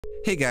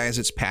Hey guys,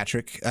 it's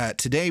Patrick.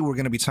 Today we're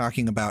going to be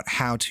talking about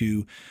how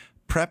to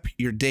prep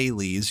your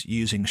dailies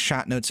using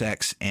ShotNotes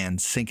X and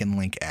Sync and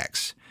Link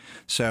X.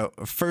 So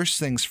first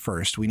things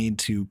first, we need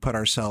to put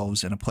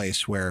ourselves in a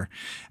place where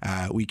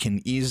we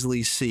can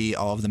easily see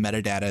all of the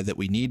metadata that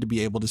we need to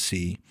be able to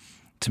see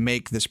to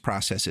make this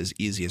process as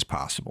easy as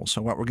possible.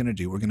 So what we're going to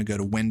do, we're going to go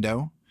to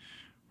Window,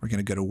 we're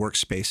going to go to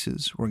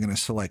Workspaces, we're going to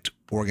select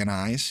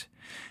Organize,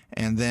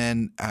 and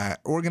then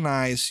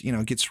Organize,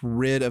 gets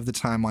rid of the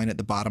timeline at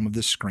the bottom of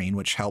the screen,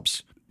 which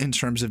helps in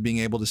terms of being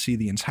able to see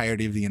the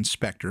entirety of the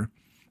inspector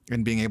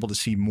and being able to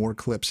see more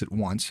clips at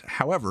once.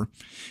 However,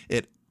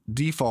 it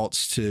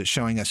defaults to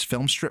showing us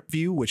film strip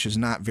view, which is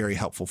not very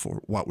helpful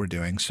for what we're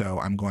doing. So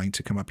I'm going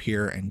to come up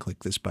here and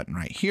click this button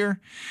right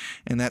here,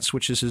 and that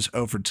switches us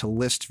over to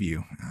list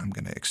view. I'm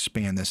going to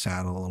expand this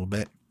out a little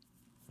bit.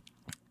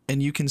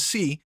 And you can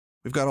see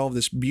we've got all of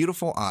this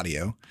beautiful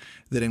audio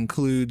that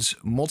includes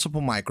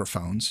multiple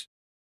microphones,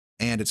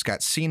 and it's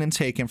got scene and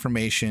take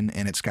information,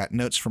 and it's got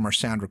notes from our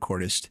sound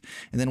recordist.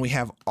 And then we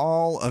have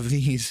all of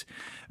these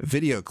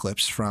video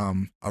clips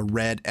from a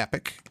Red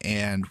Epic,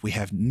 and we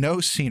have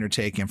no scene or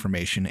take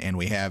information, and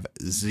we have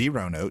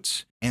 0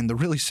 notes. And the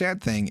really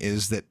sad thing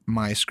is that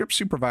my Script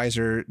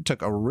Supervisor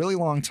took a really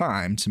long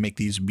time to make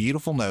these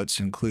beautiful notes,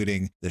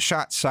 including the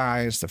shot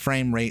size, the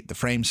frame rate, the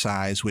frame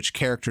size, which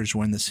characters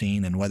were in the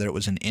scene, and whether it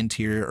was an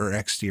interior or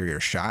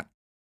exterior shot.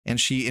 And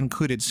she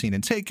included scene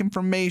and take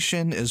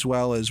information, as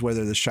well as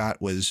whether the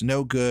shot was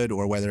no good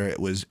or whether it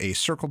was a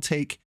circle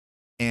take.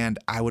 And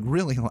I would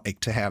really like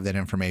to have that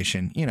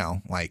information,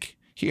 like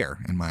here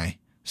in my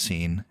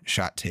scene,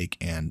 shot take,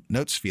 and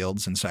notes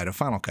fields inside of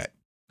Final Cut.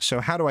 So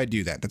how do I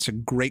do that? That's a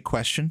great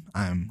question.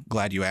 I'm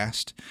glad you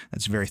asked.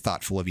 That's very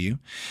thoughtful of you.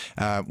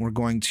 We're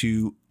going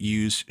to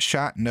use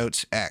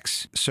ShotNotes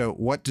X. So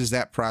what does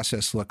that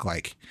process look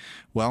like?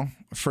 Well,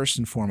 first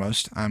and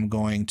foremost, I'm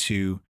going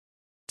to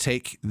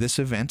take this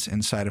event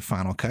inside of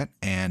Final Cut,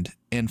 and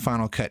in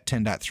Final Cut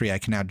 10.3 I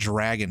can now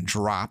drag and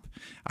drop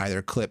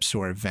either clips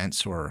or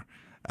events or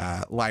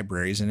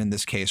libraries, and in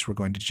this case we're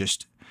going to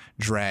just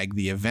drag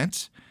the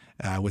event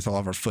with all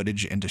of our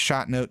footage into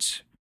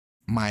ShotNotes.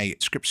 My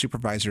Script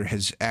Supervisor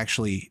has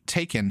actually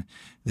taken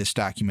this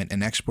document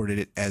and exported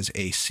it as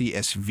a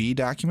CSV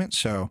document,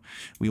 so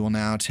we will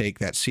now take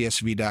that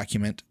CSV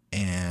document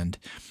and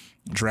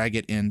drag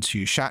it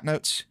into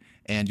ShotNotes.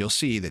 And you'll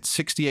see that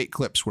 68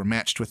 clips were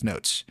matched with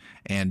notes,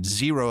 and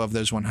 0 of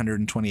those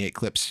 128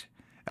 clips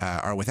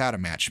are without a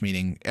match,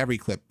 meaning every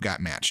clip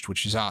got matched,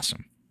 which is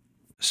awesome.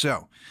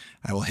 So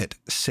I will hit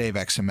Save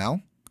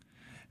XML.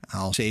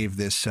 I'll save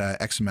this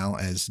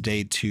XML as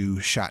Day 2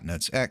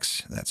 ShotNotes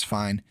X. That's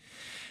fine.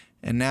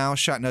 And now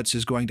ShotNotes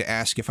is going to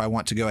ask if I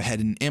want to go ahead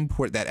and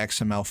import that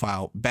XML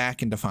file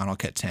back into Final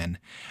Cut 10.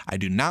 I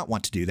do not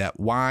want to do that.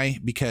 Why?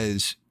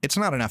 Because it's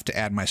not enough to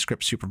add my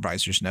Script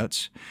Supervisor's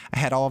notes. I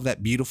had all of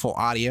that beautiful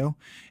audio,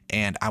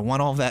 and I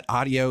want all of that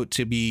audio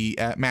to be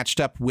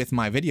matched up with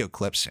my video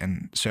clips,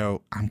 and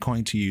so I'm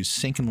going to use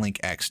Sync and Link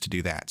X to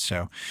do that.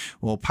 So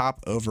we'll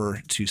pop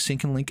over to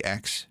Sync and Link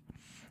X.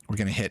 We're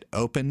going to hit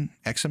Open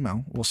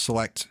XML. We'll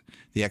select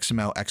the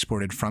XML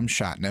exported from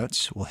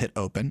ShotNotes. We'll hit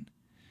Open.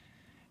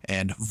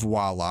 And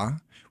voila,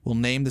 we'll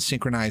name the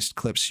synchronized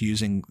clips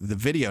using the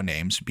video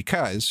names,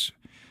 because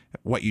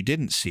what you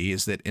didn't see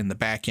is that in the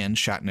back end,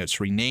 ShotNotes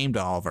renamed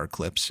all of our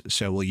clips.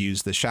 So we'll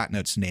use the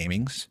ShotNotes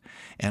namings,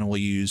 and we'll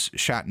use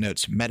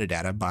ShotNotes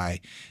metadata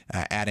by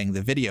adding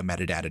the video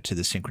metadata to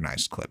the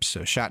synchronized clips. So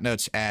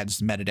ShotNotes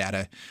adds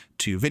metadata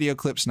to video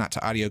clips, not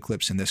to audio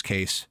clips. In this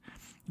case,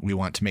 we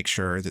want to make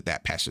sure that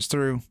that passes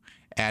through.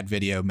 Add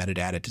video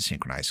metadata to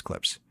synchronized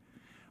clips.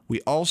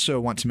 We also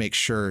want to make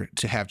sure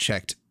to have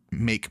checked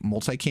Make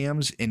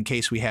multicams in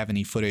case we have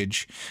any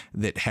footage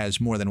that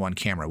has more than one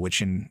camera, which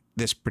in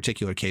this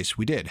particular case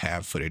we did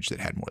have footage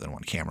that had more than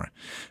one camera.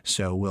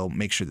 So we'll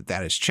make sure that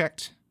that is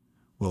checked.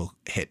 We'll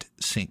hit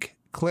Sync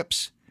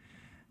Clips,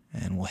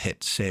 and we'll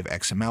hit Save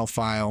XML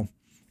File.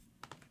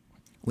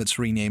 Let's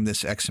rename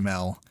this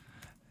XML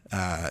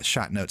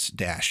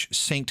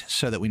ShotNotes-synced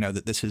so that we know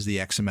that this is the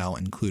XML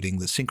including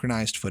the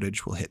synchronized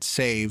footage. We'll hit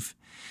Save,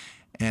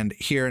 and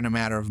here in a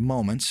matter of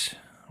moments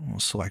we'll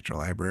select our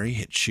library,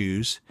 hit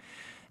Choose,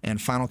 and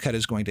Final Cut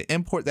is going to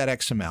import that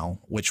XML,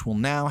 which will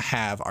now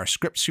have our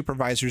Script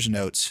Supervisor's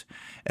notes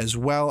as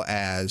well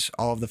as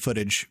all of the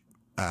footage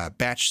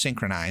batch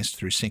synchronized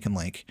through Sync and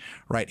Link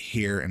right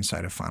here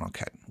inside of Final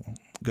Cut. We'll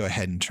go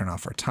ahead and turn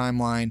off our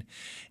timeline,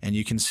 and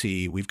you can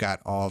see we've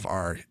got all of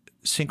our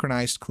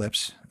synchronized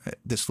clips.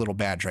 This little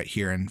badge right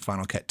here in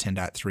Final Cut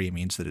 10.3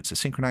 means that it's a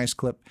synchronized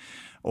clip,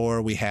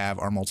 or we have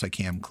our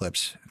multicam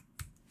clips,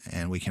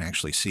 and we can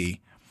actually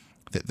see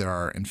that there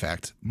are, in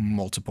fact,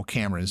 multiple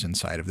cameras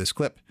inside of this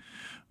clip.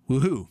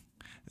 Woohoo!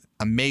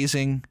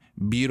 Amazing,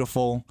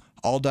 beautiful,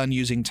 all done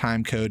using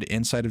timecode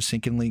inside of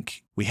Sync and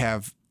Link. We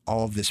have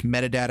all of this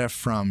metadata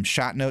from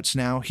ShotNotes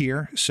now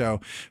here.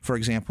 So, for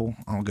example,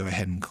 I'll go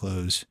ahead and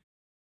close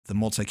the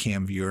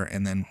multicam viewer,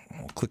 and then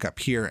we'll click up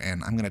here,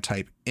 and I'm going to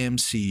type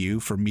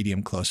MCU for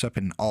medium close-up,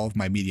 and all of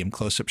my medium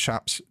close-up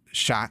shots,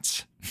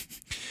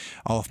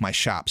 all of my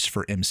shops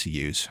for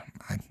MCUs.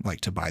 I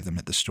like to buy them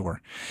at the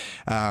store.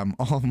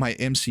 All of my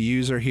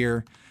MCUs are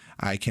here.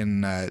 I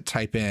can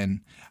type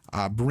in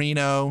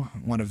Abrino,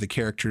 one of the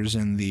characters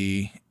in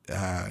the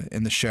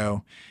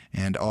show,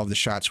 and all of the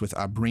shots with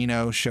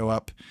Abrino show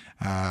up.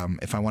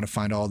 If I want to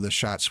find all the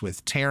shots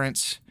with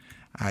Terrence,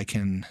 I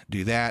can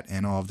do that,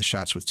 and all of the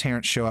shots with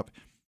Terrence show up.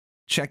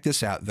 Check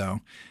this out, though.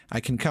 I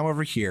can come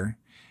over here,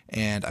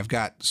 and I've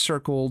got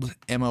circled,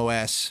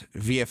 MOS,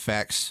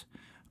 VFX,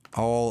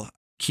 all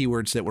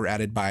keywords that were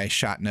added by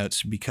shot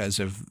notes because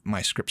of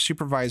my Script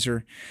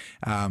Supervisor.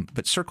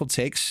 But circled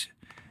takes,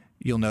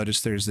 you'll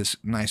notice there's this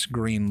nice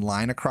green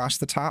line across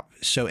the top.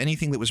 So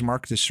anything that was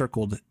marked as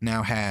circled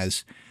now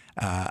has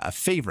a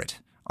favorite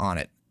on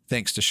it,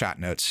 thanks to Shot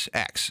Notes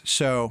X.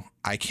 So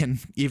I can,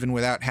 even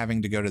without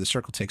having to go to the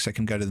circle takes, I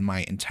can go to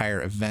my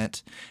entire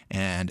event,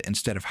 and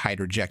instead of hide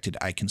rejected,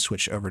 I can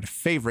switch over to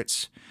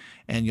favorites,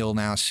 and you'll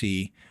now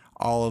see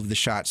all of the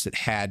shots that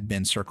had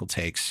been circle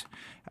takes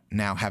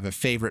now have a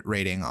favorite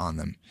rating on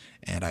them,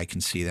 and I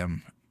can see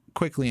them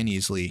quickly and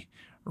easily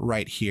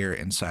right here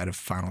inside of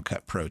Final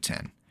Cut Pro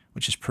 10,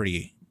 which is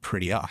pretty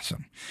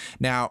awesome.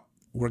 Now,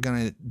 we're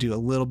going to do a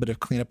little bit of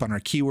cleanup on our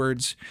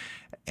keywords,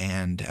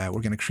 and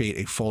we're going to create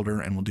a folder,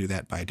 and we'll do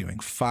that by doing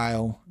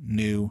File,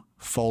 New,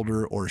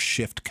 Folder, or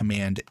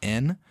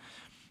Shift-Command-N,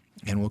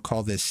 and we'll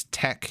call this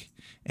Tech,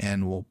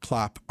 and we'll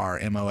plop our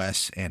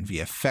MOS and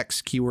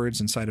VFX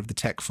keywords inside of the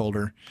Tech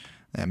folder.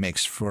 That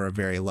makes for a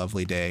very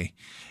lovely day.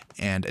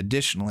 And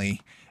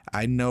additionally,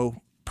 I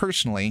know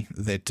personally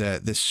that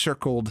this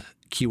circled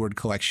keyword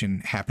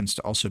collection happens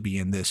to also be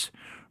in this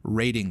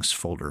ratings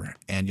folder,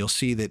 and you'll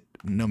see that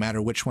no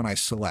matter which one I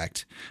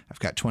select, I've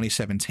got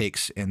 27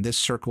 takes in this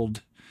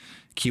circled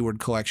keyword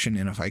collection,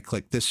 and if I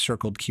click this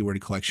circled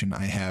keyword collection,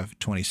 I have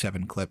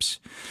 27 clips.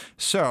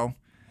 So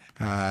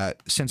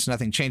since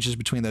nothing changes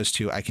between those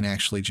two, I can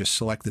actually just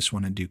select this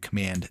one and do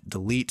Command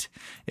Delete.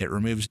 It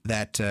removes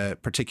that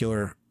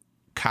particular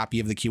copy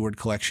of the keyword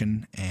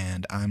collection,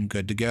 and I'm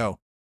good to go.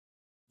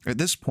 At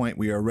this point,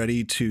 we are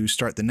ready to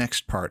start the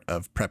next part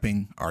of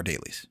prepping our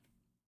dailies.